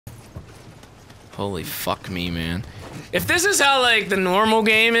Holy fuck me, man. If this is how, like, the normal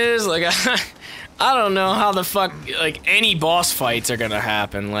game is, like, I don't know how the fuck, like, any boss fights are gonna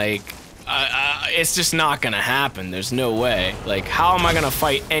happen. Like, it's just not gonna happen. There's no way. Like, how am I gonna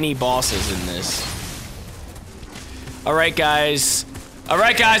fight any bosses in this? Alright, guys.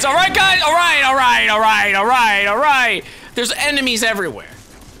 Alright, guys. Alright, guys. Alright, alright, alright, alright, alright. There's enemies everywhere.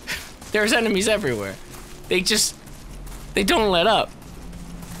 There's enemies everywhere. They don't let up.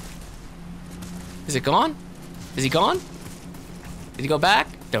 Is it gone? Is he gone? Did he go back?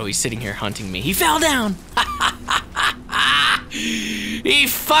 No, he's sitting here hunting me. He fell down! He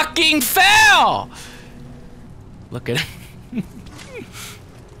fucking fell! Look at him.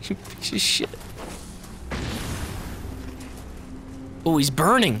 You piece of shit. Oh, he's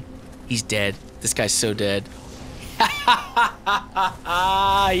burning. He's dead. This guy's so dead.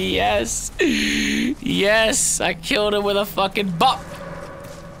 Yes. Yes, I killed him with a fucking buck.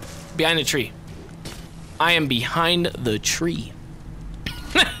 Behind the tree. I am behind the tree.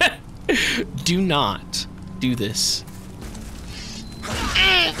 Do not do this.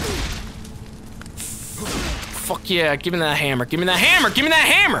 Fuck yeah, give me that hammer. Give me that hammer. Give me that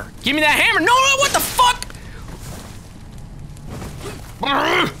hammer. Give me that hammer. No, no, what the fuck?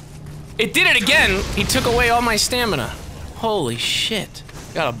 It did it again. He took away all my stamina. Holy shit.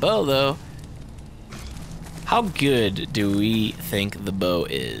 Got a bow though. How good do we think the bow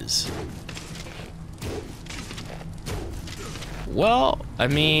is? Well, I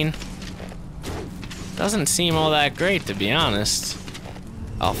mean, doesn't seem all that great, to be honest.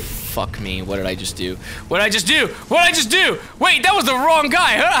 Oh, fuck me. What did I just do? What did I just do? What did I just do? Wait, that was the wrong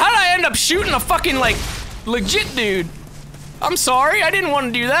guy. How did I end up shooting a fucking, like, legit dude? I'm sorry, I didn't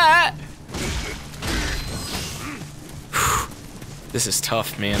want to do that. This is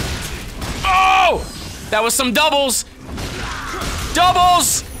tough, man. Oh! That was some doubles.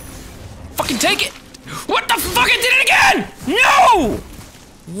 Doubles! Fucking take it. What the fuck? I did it again! No!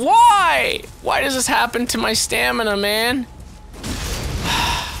 Why? Why does this happen to my stamina, man?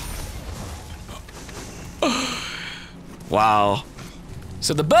 Wow.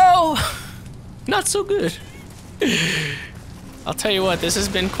 So the bow, not so good. I'll tell you what, this has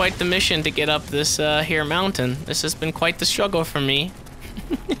been quite the mission to get up this here mountain. This has been quite the struggle for me.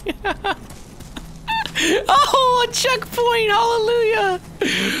 Oh, a checkpoint, hallelujah!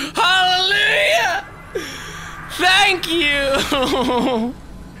 Hallelujah! Thank you!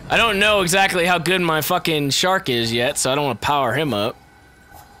 I don't know exactly how good my fucking shark is yet, so I don't want to power him up.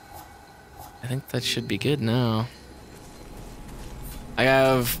 I think that should be good now. I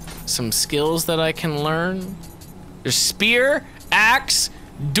have some skills that I can learn. There's spear, axe,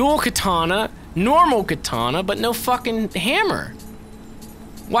 dual katana, normal katana, but no fucking hammer.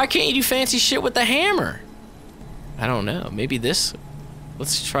 Why can't you do fancy shit with the hammer? I don't know, maybe this?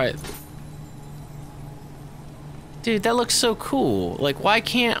 Let's try it. Dude, that looks so cool. Like, why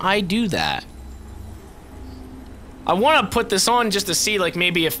can't I do that? I want to put this on just to see, like,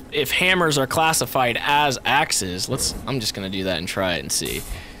 maybe if hammers are classified as axes. I'm just gonna do that and try it and see.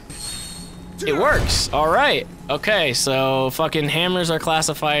 It works, all right. Okay, so fucking hammers are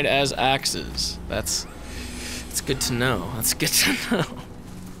classified as axes. That's good to know. That's good to know.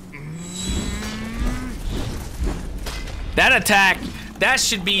 That attack, that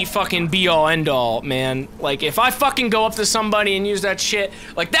should be fucking be all end all, man. Like, if I fucking go up to somebody and use that shit,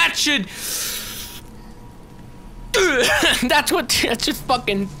 like that should that should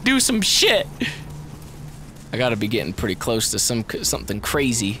fucking do some shit. I gotta be getting pretty close to something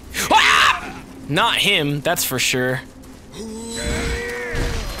crazy. Ah! Not him, that's for sure.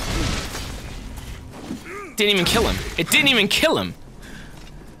 Didn't even kill him. It didn't even kill him.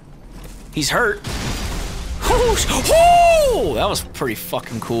 He's hurt. Whoo! That was pretty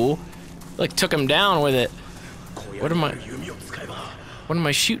fucking cool. Like, took him down with it. What am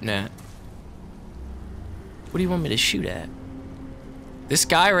I shooting at? What do you want me to shoot at? This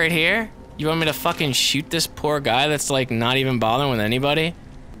guy right here? You want me to fucking shoot this poor guy that's like not even bothering with anybody?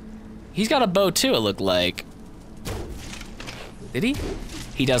 He's got a bow too, it looked like. Did he?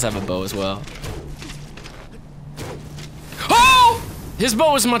 He does have a bow as well. Oh! His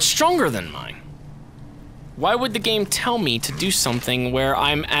bow is much stronger than mine. Why would the game tell me to do something where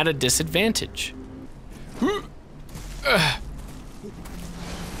I'm at a disadvantage?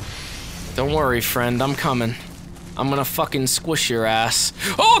 Don't worry, friend, I'm coming. I'm gonna fucking squish your ass.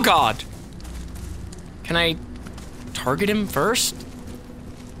 Oh god! Can I target him first?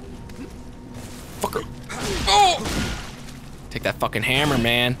 Fucker. Oh! Take that fucking hammer,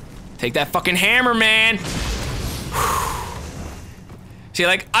 man. Take that fucking hammer, man! See,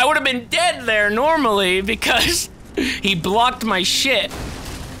 like, I would have been dead there normally because he blocked my shit.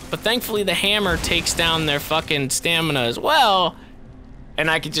 But thankfully the hammer takes down their fucking stamina as well. And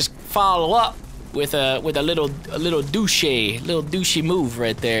I could just follow up with a little douchey move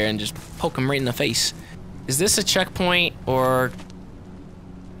right there and just poke him right in the face. Is this a checkpoint or?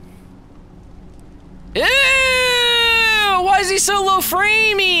 Ew! Why is he so low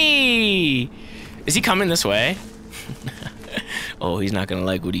framey? Is he coming this way? Oh, he's not gonna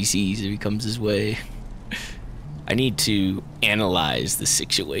like what he sees if he comes this way. I need to analyze the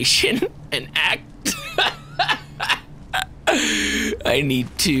situation and act. I need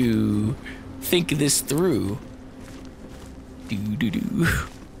to think this through. Do.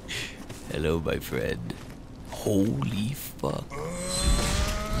 Hello, my friend. Holy fuck.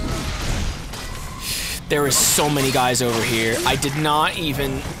 There is so many guys over here. I did not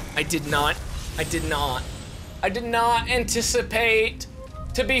anticipate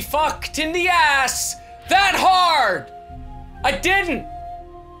to be fucked in the ass that hard. I didn't.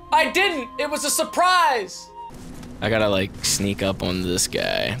 It was a surprise. I gotta like sneak up on this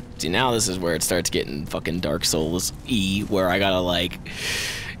guy. See, now this is where it starts getting fucking Dark Souls-y, where I gotta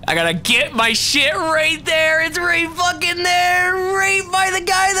get my shit right there. It's right fucking there, right by the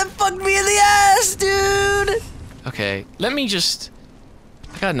guy that fucked me in the ass, dude. Okay, let me just,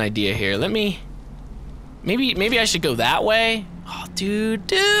 I got an idea here. Maybe I should go that way. Oh,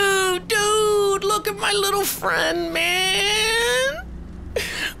 dude, look at my little friend, man.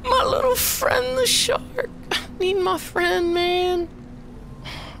 My little friend, the shark. I need my friend, man.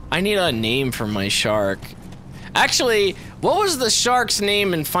 I need a name for my shark. Actually, what was the shark's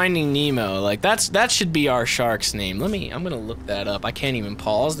name in Finding Nemo? Like, that should be our shark's name. I'm gonna look that up. I can't even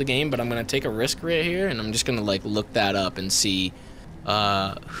pause the game, but I'm gonna take a risk right here, and I'm just gonna, like, look that up and see,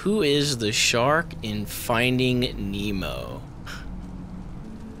 who is the shark in Finding Nemo?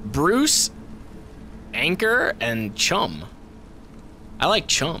 Bruce, Anchor, and Chum. I like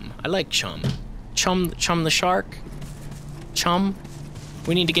Chum. Chum the shark. Chum.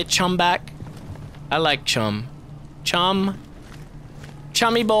 We need to get Chum back. I like Chum. Chummy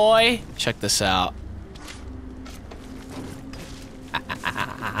boy. Check this out.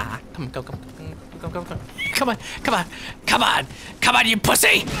 Come on, you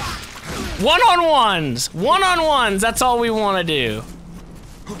pussy! One-on-ones, that's all we want to do.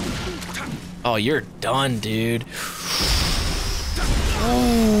 Oh, you're done, dude.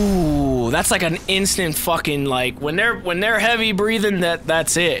 Ooh, that's like an instant fucking, like, when they're heavy breathing,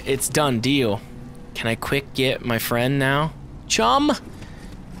 that's it. It's done deal. Can I quick get my friend now? Chum?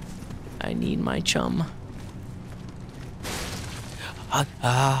 I need my chum. La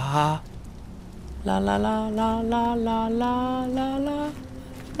la la la la la la la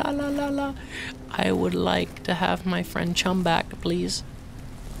la la. I would like to have my friend Chum back, please.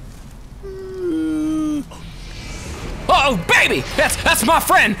 Oh, baby! That's my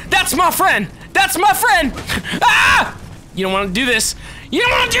friend! That's my friend! Ah! You don't want to do this! You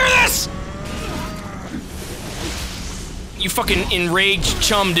fucking enraged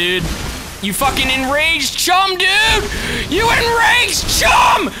chum, dude! You enraged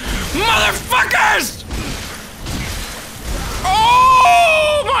chum! Motherfuckers!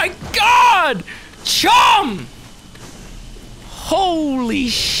 Oh my god! Chum! Holy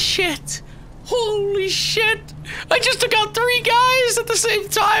shit! I just took out 3 guys at the same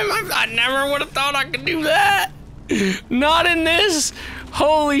time. I never would have thought I could do that. Not in this.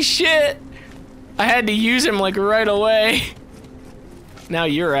 Holy shit. I had to use him like right away. Now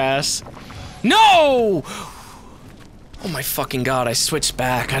your ass. No! Oh my fucking god, I switched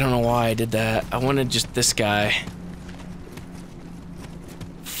back. I don't know why I did that. I wanted just this guy.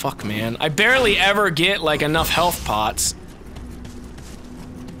 Fuck, man. I barely ever get like enough health pots.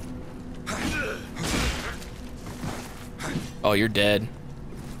 Oh, you're dead.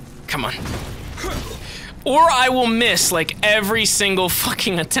 Come on. Or I will miss, like, every single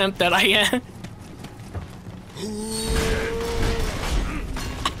fucking attempt that I am.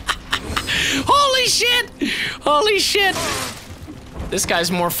 Holy shit! This guy's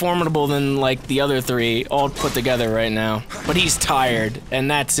more formidable than, like, the other 3 all put together right now. But he's tired,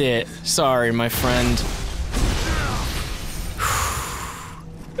 and that's it. Sorry, my friend.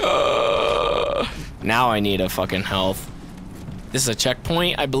 Now I need a fucking health. This is a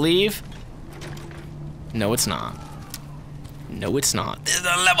checkpoint, I believe. No, it's not. This is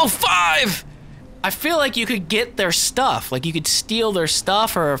a level 5! I feel like you could get their stuff. Like, you could steal their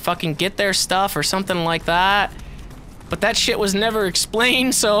stuff or fucking get their stuff or something like that. But that shit was never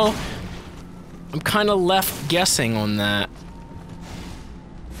explained, so I'm kind of left guessing on that.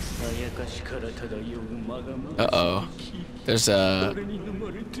 Uh-oh. There's a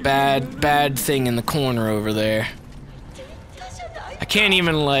bad thing in the corner over there. I can't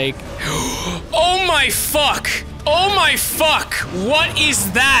even like... Oh my fuck! Oh my fuck! What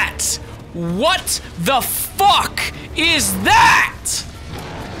is that? What the fuck is that?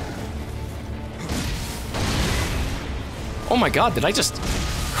 Oh my god, did I just...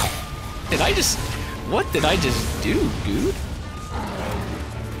 What did I just do, dude?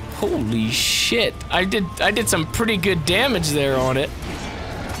 Holy shit. I did some pretty good damage there on it.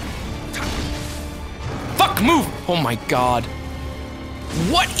 Fuck, move! Oh my god.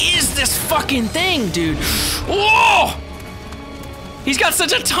 What is this fucking thing, dude? Whoa! He's got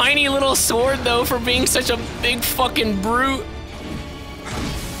such a tiny little sword, though, for being such a big fucking brute.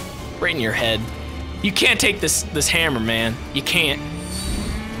 Right in your head. You can't take this hammer, man. You can't.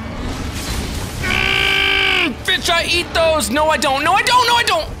 Bitch, I eat those! No, I don't. No, I don't. No, I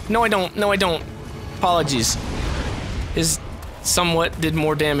don't. No, I don't. No, I don't. Apologies. His somewhat did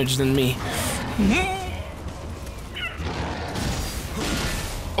more damage than me.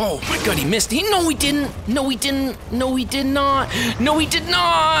 Oh my god, he missed. No, he didn't. No, he didn't. No, he did not. No, he did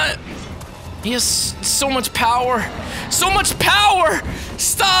not. He has so much power. So much power.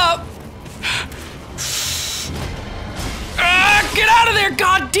 Stop. Ah, get out of there.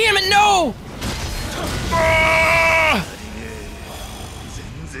 God damn it, no. Ah.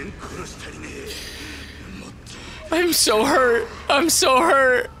 I'm so hurt. I'm so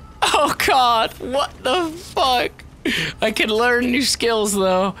hurt. Oh god, what the fuck? I can learn new skills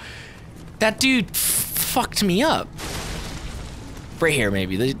though. That dude fucked me up. Right here,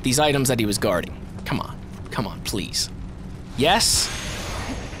 maybe. These items that he was guarding. Come on. Come on, please. Yes?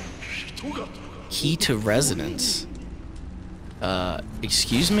 Key to residence.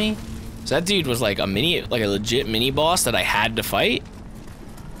 Excuse me? So that dude was like a legit mini boss that I had to fight?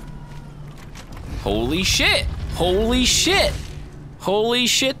 Holy shit! Holy shit! Holy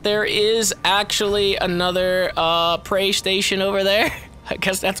shit, there is actually another prey station over there. I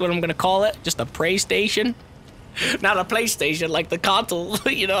guess that's what I'm gonna call it. Just a prey station. Not a PlayStation like the console,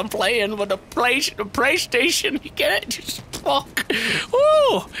 you know, I'm playing with a prey station. You get it? Just fuck.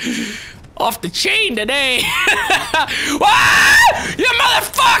 Woo! Off the chain today. Ah! You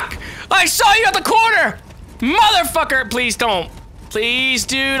motherfucker! I saw you at the corner! Motherfucker! Please don't. Please,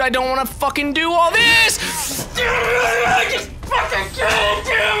 dude, I don't want to fucking do all this! I just fucking killed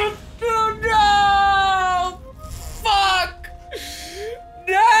him!